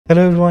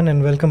Hello everyone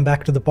and welcome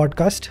back to the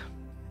podcast.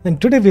 And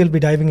today we'll be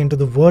diving into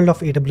the world of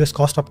AWS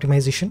cost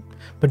optimization,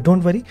 but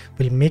don't worry,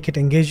 we'll make it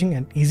engaging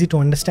and easy to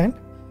understand.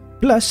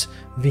 Plus,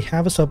 we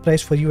have a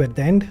surprise for you at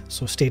the end,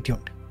 so stay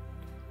tuned.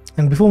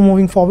 And before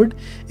moving forward,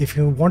 if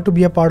you want to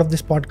be a part of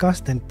this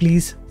podcast, then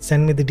please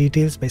send me the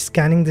details by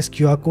scanning this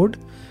QR code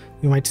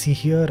you might see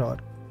here or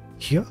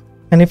here.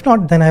 And if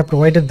not, then I have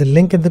provided the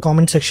link in the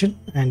comment section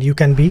and you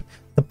can be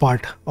the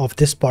part of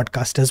this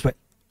podcast as well.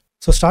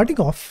 So starting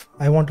off,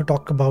 I want to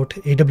talk about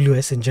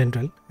AWS in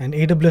general, and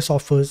AWS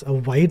offers a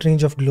wide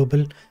range of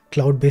global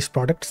cloud-based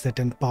products that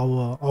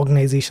empower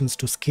organizations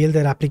to scale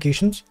their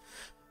applications,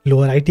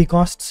 lower IT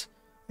costs,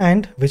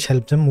 and which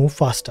help them move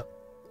faster.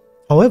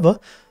 However,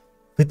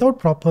 without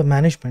proper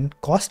management,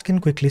 cost can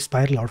quickly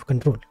spiral out of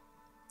control.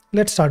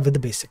 Let's start with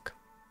the basic.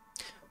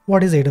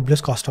 What is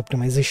AWS cost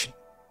optimization?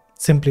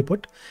 Simply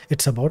put,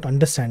 it's about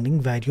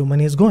understanding where your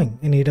money is going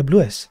in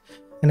AWS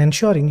and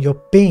ensuring you're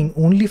paying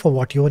only for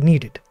what you are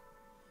needed.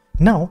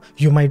 Now,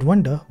 you might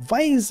wonder,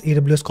 why is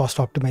AWS cost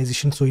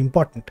optimization so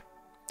important?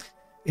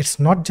 It's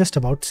not just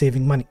about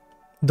saving money,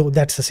 though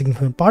that's a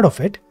significant part of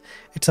it.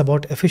 It's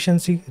about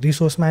efficiency,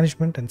 resource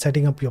management, and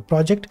setting up your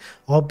project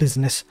or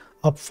business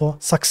up for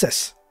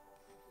success.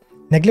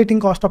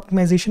 Neglecting cost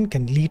optimization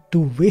can lead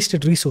to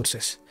wasted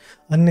resources,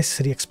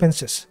 unnecessary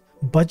expenses,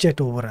 budget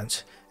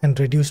overruns, and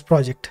reduced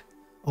project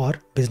or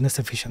business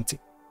efficiency.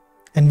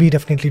 And we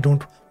definitely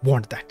don't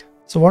want that.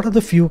 So what are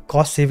the few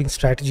cost-saving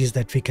strategies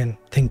that we can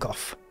think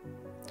of?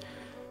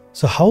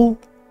 So how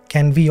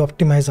can we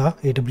optimize our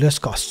AWS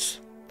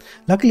costs?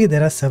 Luckily,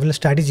 there are several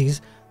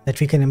strategies that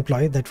we can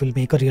employ that will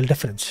make a real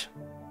difference.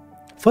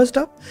 First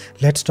up,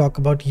 let's talk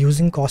about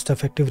using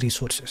cost-effective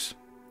resources.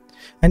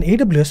 And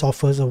AWS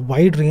offers a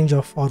wide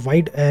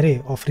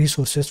array of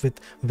resources with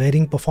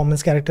varying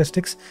performance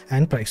characteristics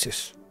and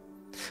prices.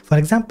 For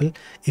example,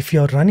 if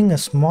you're running a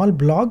small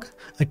blog,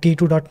 a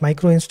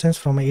T2.micro instance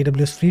from an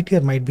AWS free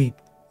tier might be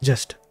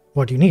just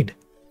what you need.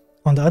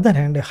 On the other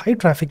hand, a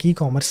high-traffic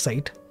e-commerce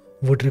site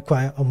would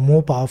require a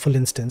more powerful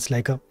instance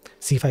like a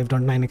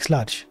C5.9x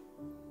large.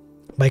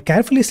 By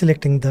carefully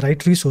selecting the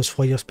right resource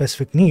for your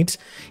specific needs,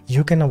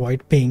 you can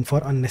avoid paying for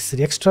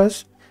unnecessary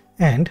extras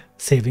and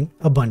saving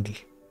a bundle.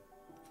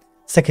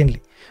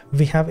 Secondly,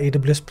 we have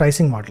AWS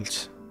pricing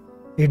models.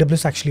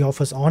 AWS actually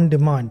offers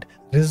on-demand,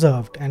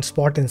 reserved, and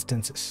spot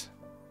instances.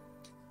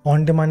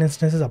 On-demand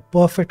instances are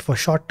perfect for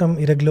short-term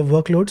irregular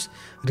workloads.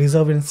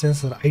 Reserved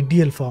instances are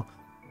ideal for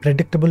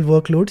predictable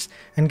workloads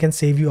and can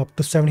save you up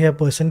to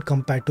 75%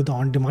 compared to the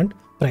on-demand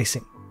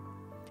pricing.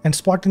 And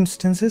spot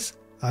instances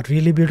are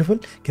really beautiful,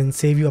 can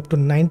save you up to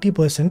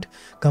 90%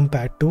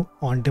 compared to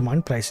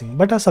on-demand pricing,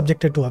 but are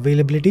subjected to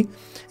availability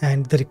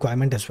and the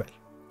requirement as well.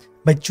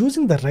 By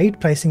choosing the right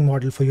pricing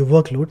model for your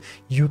workload,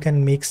 you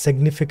can make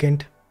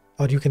significant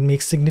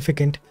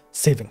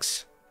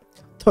savings.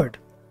 Third,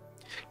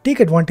 take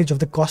advantage of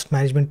the cost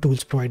management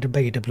tools provided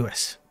by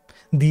AWS.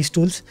 These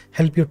tools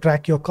help you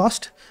track your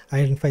cost,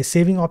 identify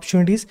saving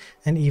opportunities,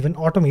 and even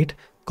automate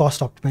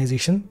cost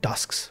optimization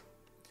tasks.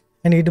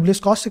 An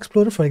AWS Cost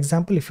Explorer, for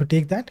example, if you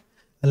take that,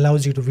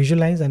 allows you to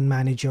visualize and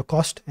manage your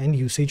cost and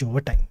usage over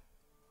time.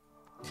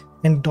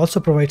 And it also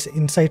provides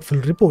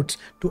insightful reports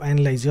to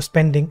analyze your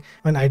spending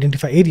and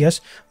identify areas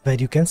where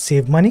you can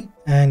save money.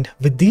 And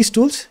with these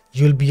tools,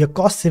 you'll be a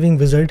cost-saving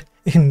wizard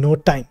in no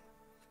time.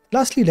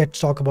 Lastly, let's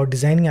talk about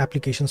designing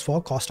applications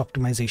for cost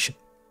optimization.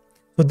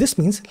 So this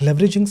means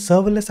leveraging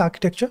serverless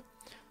architecture,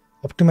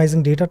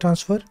 optimizing data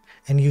transfer,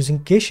 and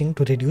using caching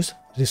to reduce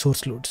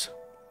resource loads.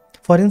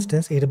 For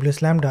instance,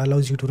 AWS Lambda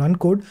allows you to run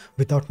code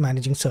without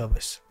managing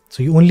servers.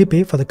 So you only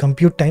pay for the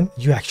compute time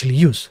you actually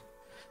use.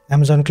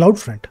 Amazon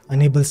CloudFront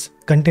enables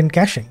content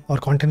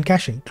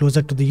caching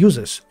closer to the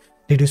users,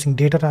 reducing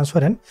data transfer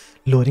and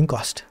lowering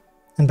cost.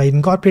 And by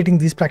incorporating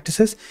these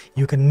practices,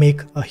 you can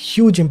make a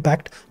huge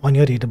impact on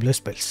your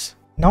AWS bills.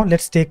 Now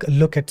let's take a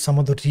look at some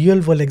of the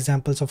real-world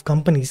examples of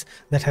companies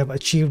that have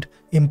achieved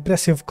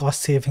impressive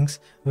cost savings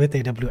with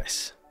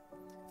AWS.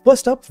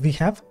 First up, we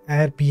have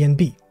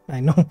Airbnb. I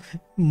know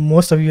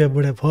most of you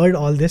would have heard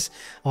all this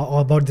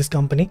about this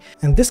company,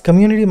 and this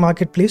community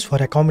marketplace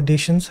for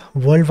accommodations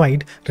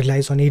worldwide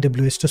relies on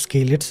AWS to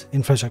scale its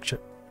infrastructure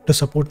to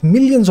support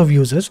millions of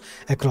users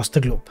across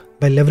the globe.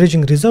 By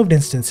leveraging reserved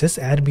instances,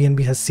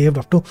 Airbnb has saved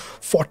up to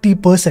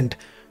 40%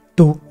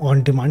 to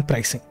on-demand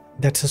pricing.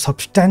 That's a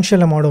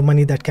substantial amount of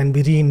money that can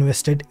be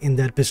reinvested in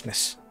their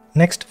business.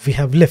 Next, we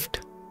have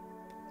Lyft,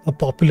 a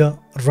popular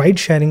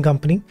ride-sharing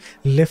company.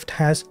 Lyft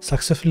has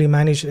successfully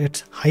managed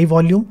its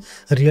high-volume,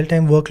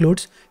 real-time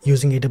workloads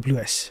using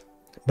AWS.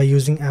 By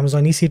using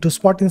Amazon EC2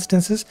 spot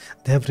instances,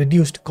 they have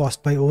reduced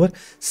cost by over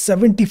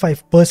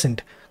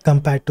 75%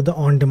 compared to the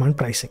on-demand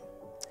pricing.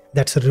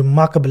 That's a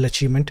remarkable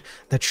achievement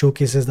that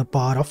showcases the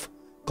power of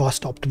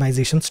cost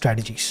optimization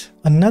strategies.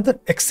 Another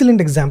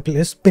excellent example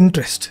is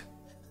Pinterest,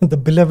 the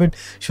beloved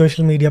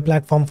social media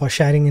platform for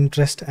sharing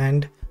interest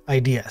and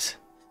ideas.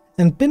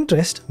 And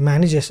Pinterest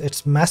manages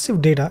its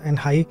massive data and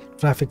high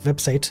traffic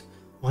websites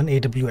on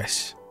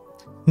AWS.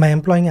 By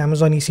employing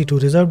Amazon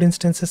EC2 reserved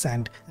instances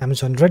and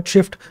Amazon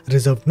Redshift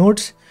reserved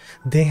nodes,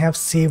 they have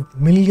saved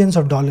millions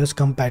of dollars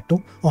compared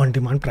to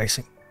on-demand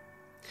pricing.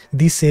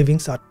 These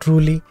savings are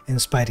truly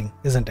inspiring,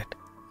 isn't it?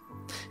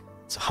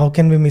 So how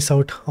can we miss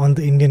out on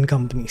the Indian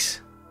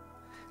companies?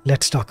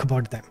 Let's talk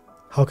about them.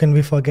 How can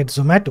we forget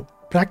Zomato,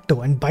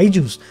 Practo, and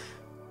BYJU'S?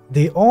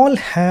 They all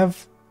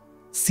have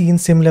seen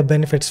similar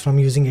benefits from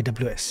using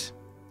AWS.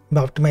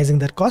 By optimizing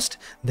their cost,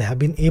 they have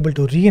been able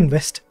to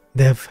reinvest.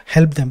 They have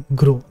helped them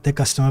grow their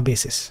customer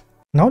bases.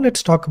 Now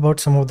let's talk about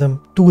some of the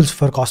tools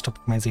for cost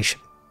optimization.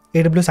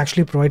 AWS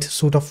actually provides a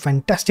suite of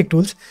fantastic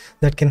tools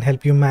that can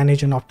help you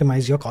manage and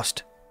optimize your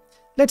cost.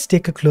 Let's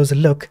take a closer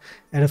look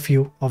at a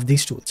few of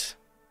these tools.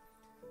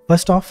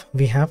 First off,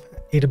 we have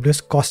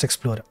AWS Cost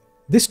Explorer.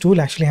 This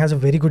tool actually has a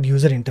very good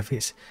user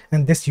interface,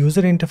 and this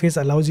user interface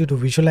allows you to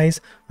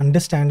visualize,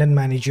 understand, and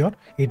manage your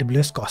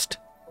AWS cost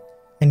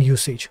and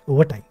usage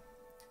over time.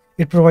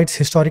 It provides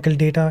historical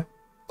data,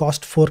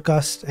 cost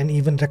forecasts, and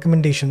even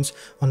recommendations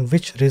on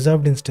which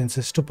reserved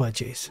instances to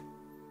purchase.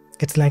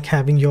 It's like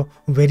having your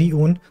very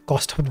own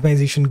cost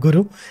optimization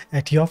guru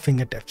at your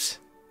fingertips.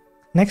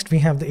 Next, we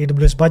have the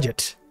AWS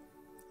budgets.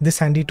 This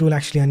handy tool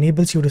actually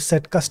enables you to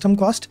set custom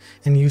cost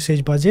and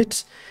usage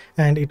budgets,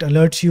 and it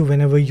alerts you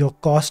whenever your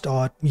cost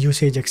or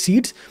usage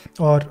exceeds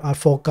or are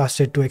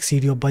forecasted to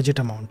exceed your budget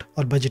amount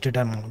or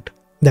budgeted amount.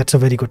 That's a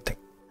very good thing.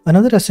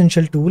 Another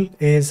essential tool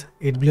is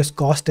AWS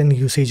Cost and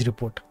Usage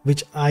Report,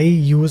 which I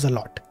use a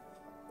lot.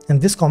 And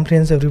this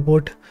comprehensive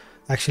report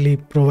actually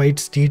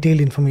provides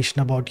detailed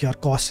information about your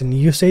cost and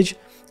usage.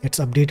 It's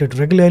updated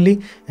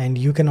regularly, and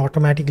you can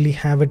automatically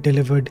have it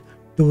delivered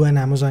to an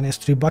Amazon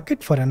S3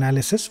 bucket for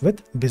analysis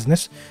with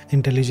business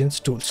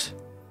intelligence tools.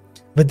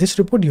 With this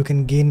report, you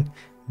can gain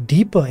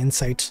deeper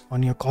insights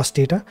on your cost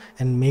data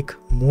and make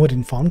more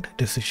informed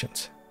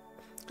decisions.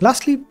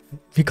 Lastly,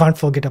 we can't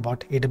forget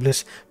about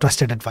AWS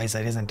Trusted Advisor,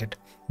 isn't it?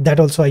 That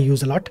also I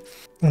use a lot.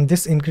 And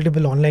this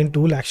incredible online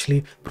tool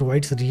actually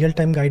provides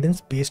real-time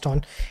guidance based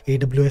on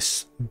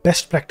AWS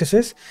best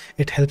practices.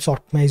 It helps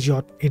optimize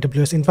your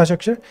AWS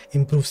infrastructure,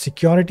 improve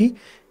security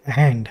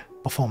and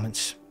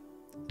performance,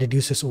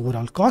 reduces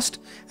overall cost,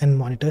 and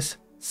monitors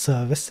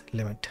service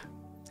limit.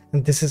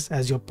 And this is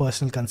as your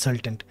personal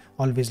consultant,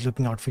 always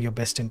looking out for your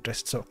best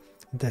interest. So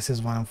this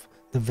is one of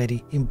the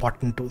very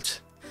important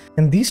tools.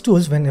 And these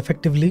tools, when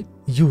effectively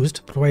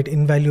used, provide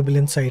invaluable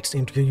insights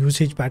into your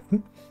usage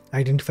pattern,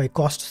 identify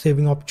cost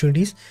saving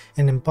opportunities,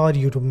 and empower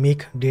you to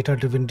make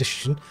data-driven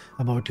decisions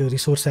about your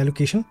resource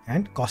allocation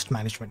and cost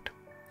management.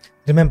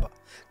 Remember,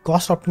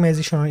 cost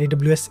optimization on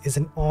AWS is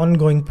an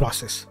ongoing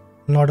process,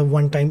 not a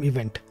one-time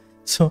event.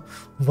 So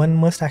one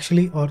must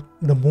actually, or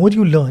the more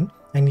you learn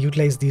and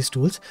utilize these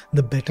tools,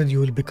 the better you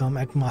will become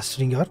at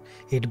mastering your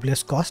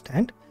AWS cost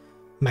and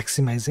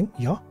maximizing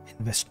your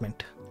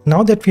investment.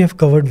 Now that we have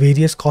covered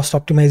various cost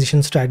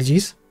optimization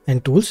strategies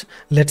and tools,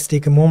 let's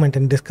take a moment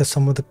and discuss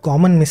some of the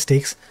common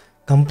mistakes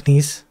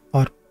companies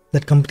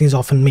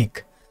often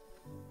make,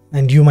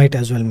 and you might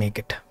as well make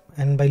it.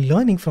 And by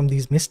learning from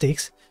these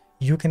mistakes,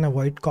 you can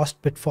avoid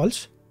cost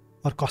pitfalls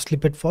or costly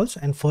pitfalls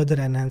and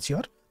further enhance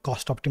your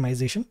cost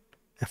optimization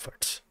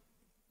efforts.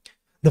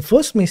 The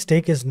first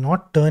mistake is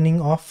not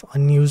turning off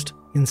unused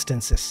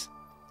instances.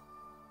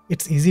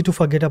 It's easy to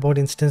forget about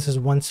instances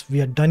once we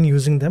are done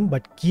using them,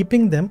 but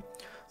keeping them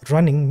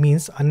running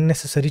means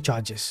unnecessary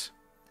charges.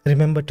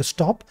 Remember to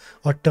stop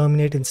or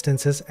terminate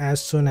instances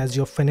as soon as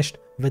you're finished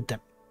with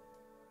them.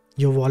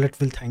 Your wallet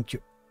will thank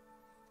you.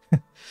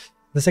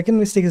 The second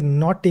mistake is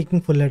not taking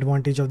full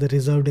advantage of the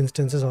reserved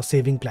instances or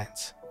saving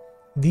plans.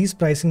 These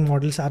pricing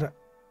models are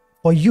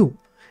for you,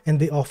 and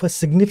they offer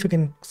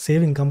significant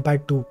saving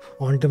compared to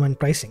on-demand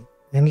pricing.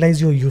 Analyze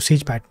your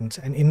usage patterns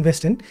and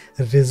invest in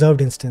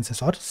reserved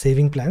instances or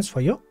saving plans for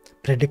your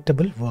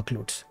predictable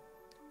workloads.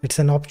 It's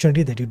an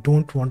opportunity that you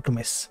don't want to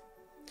miss.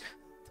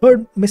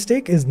 Third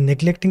mistake is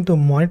neglecting to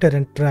monitor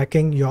and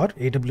tracking your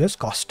AWS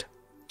cost.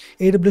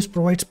 AWS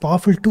provides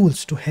powerful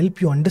tools to help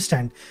you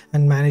understand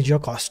and manage your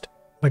cost,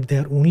 but they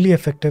are only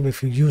effective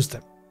if you use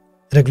them.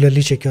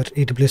 Regularly check your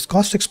AWS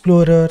Cost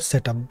Explorer,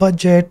 set a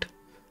budget,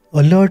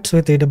 alerts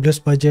with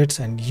AWS budgets,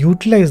 and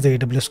utilize the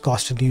AWS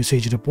Cost and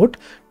Usage Report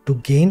to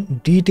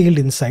gain detailed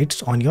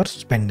insights on your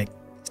spending.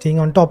 Staying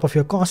on top of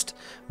your cost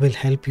will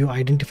help you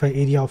identify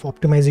area of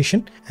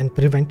optimization and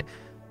prevent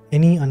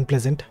any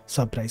unpleasant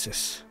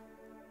surprises.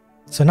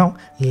 So now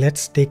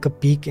let's take a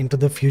peek into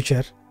the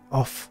future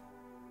of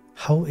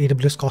how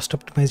AWS cost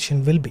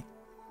optimization will be.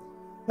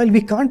 While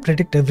we can't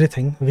predict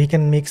everything, we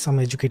can make some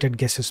educated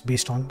guesses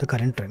based on the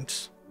current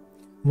trends.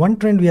 One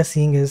trend we are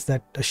seeing is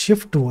that a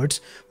shift towards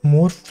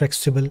more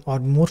flexible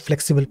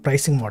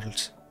pricing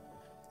models.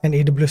 And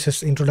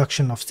AWS's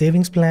introduction of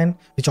savings plan,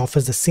 which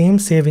offers the same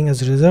saving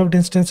as reserved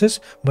instances,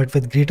 but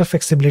with greater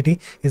flexibility,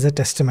 is a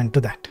testament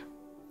to that.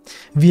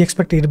 We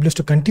expect AWS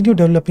to continue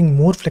developing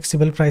more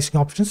flexible pricing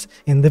options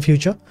in the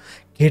future,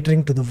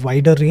 catering to the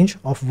wider range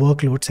of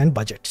workloads and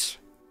budgets.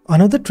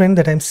 Another trend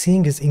that I'm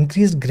seeing is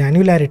increased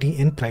granularity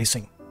in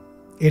pricing.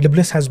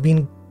 AWS has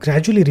been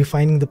gradually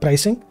refining the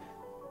pricing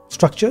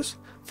structures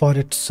for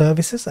its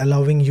services,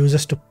 allowing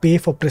users to pay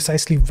for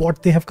precisely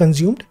what they have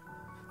consumed.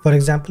 For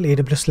example,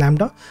 AWS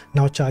Lambda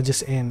now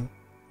charges in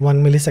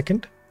 1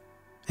 millisecond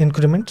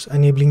increments,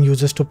 enabling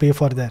users to pay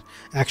for their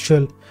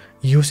actual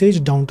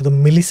usage down to the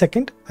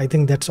millisecond. I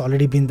think that's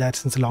already been there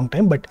since a long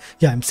time, but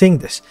yeah, I'm saying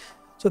this.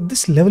 So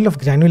this level of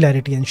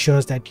granularity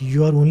ensures that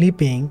you are only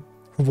paying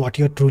for what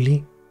you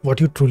truly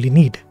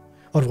need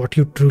or what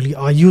you truly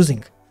are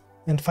using.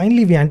 And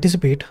finally, we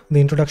anticipate the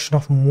introduction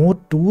of more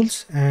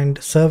tools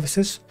and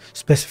services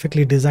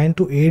specifically designed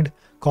to aid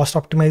cost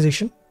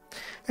optimization.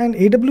 And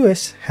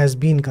AWS has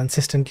been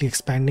consistently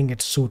expanding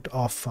its suite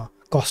of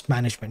cost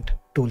management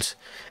tools,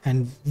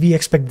 and we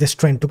expect this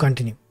trend to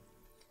continue.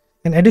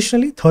 And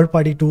additionally,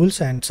 third-party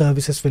tools and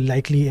services will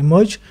likely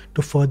emerge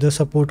to further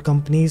support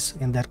companies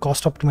in their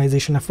cost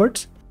optimization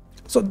efforts.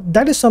 So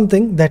that is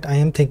something that I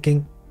am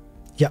thinking,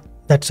 yeah,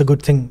 that's a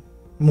good thing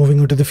moving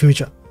into the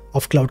future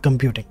of cloud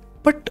computing.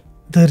 But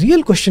the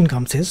real question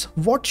comes is,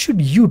 what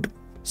should you do?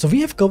 So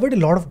we have covered a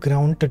lot of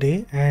ground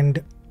today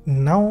and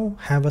now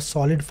have a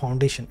solid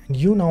foundation, and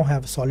you now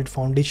have a solid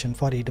foundation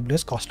for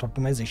AWS cost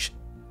optimization.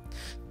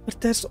 But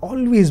there's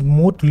always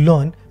more to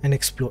learn and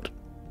explore.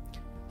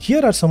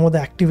 Here are some of the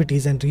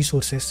activities and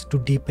resources to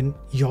deepen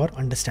your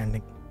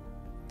understanding.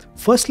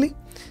 Firstly,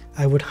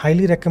 I would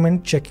highly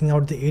recommend checking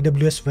out the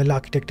AWS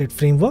Well-Architected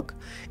Framework.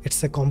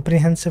 It's a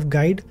comprehensive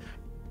guide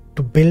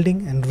to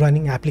building and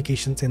running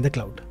applications in the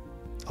cloud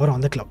or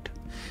on the cloud,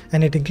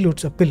 and it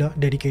includes a pillar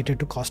dedicated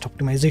to cost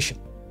optimization.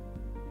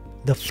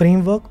 The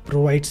framework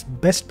provides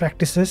best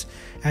practices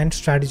and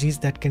strategies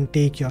that can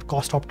take your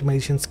cost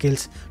optimization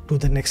skills to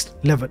the next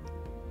level.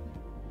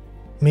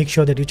 Make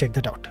sure that you check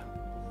that out.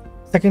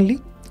 Secondly,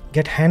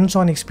 get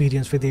hands-on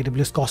experience with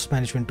AWS cost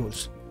management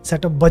tools.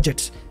 Set up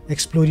budgets,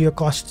 explore your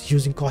costs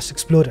using Cost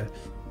Explorer,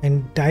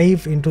 and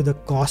dive into the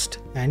cost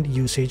and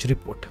usage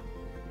report.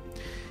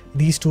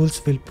 These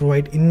tools will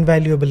provide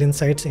invaluable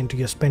insights into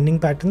your spending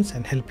patterns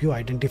and help you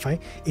identify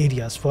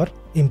areas for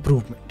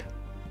improvement.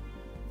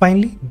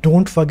 Finally,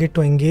 don't forget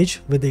to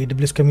engage with the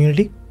AWS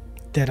community.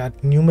 There are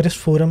numerous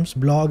forums,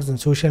 blogs, and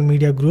social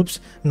media groups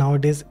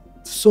nowadays.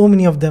 So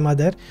many of them are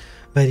there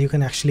where you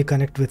can actually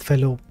connect with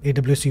fellow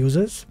AWS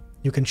users.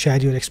 You can share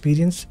your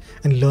experience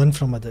and learn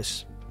from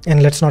others.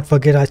 And let's not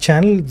forget our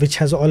channel, which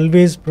has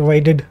always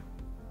provided,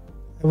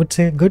 I would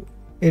say, good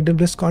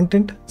AWS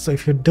content. So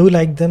if you do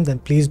like them, then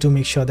please do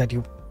make sure that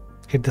you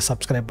hit the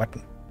subscribe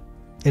button.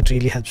 It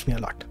really helps me a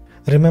lot.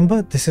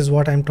 Remember, this is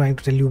what I'm trying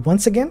to tell you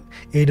once again.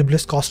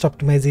 AWS cost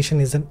optimization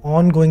is an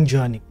ongoing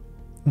journey.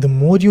 The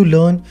more you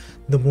learn,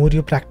 the more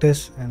you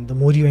practice, and the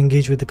more you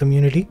engage with the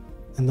community,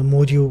 and the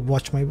more you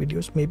watch my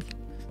videos, maybe,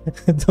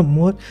 the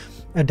more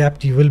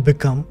adept you will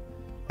become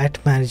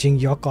at managing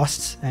your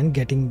costs and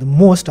getting the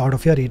most out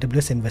of your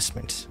AWS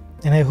investments.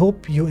 And I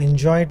hope you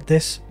enjoyed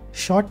this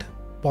short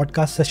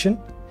podcast session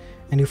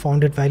and you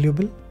found it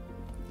valuable.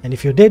 And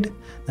if you did,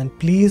 then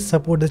please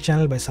support the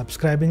channel by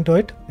subscribing to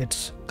it.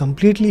 It's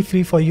completely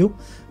free for you,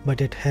 but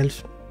it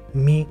helps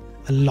me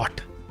a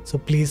lot. So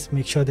please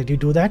make sure that you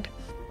do that.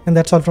 And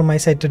that's all from my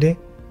side today.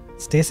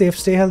 Stay safe,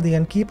 stay healthy,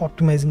 and keep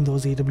optimizing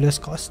those AWS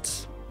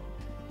costs.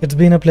 It's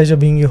been a pleasure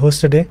being your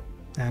host today,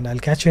 and I'll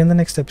catch you in the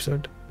next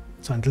episode.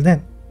 So until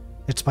then,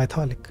 it's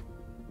Pythoholic.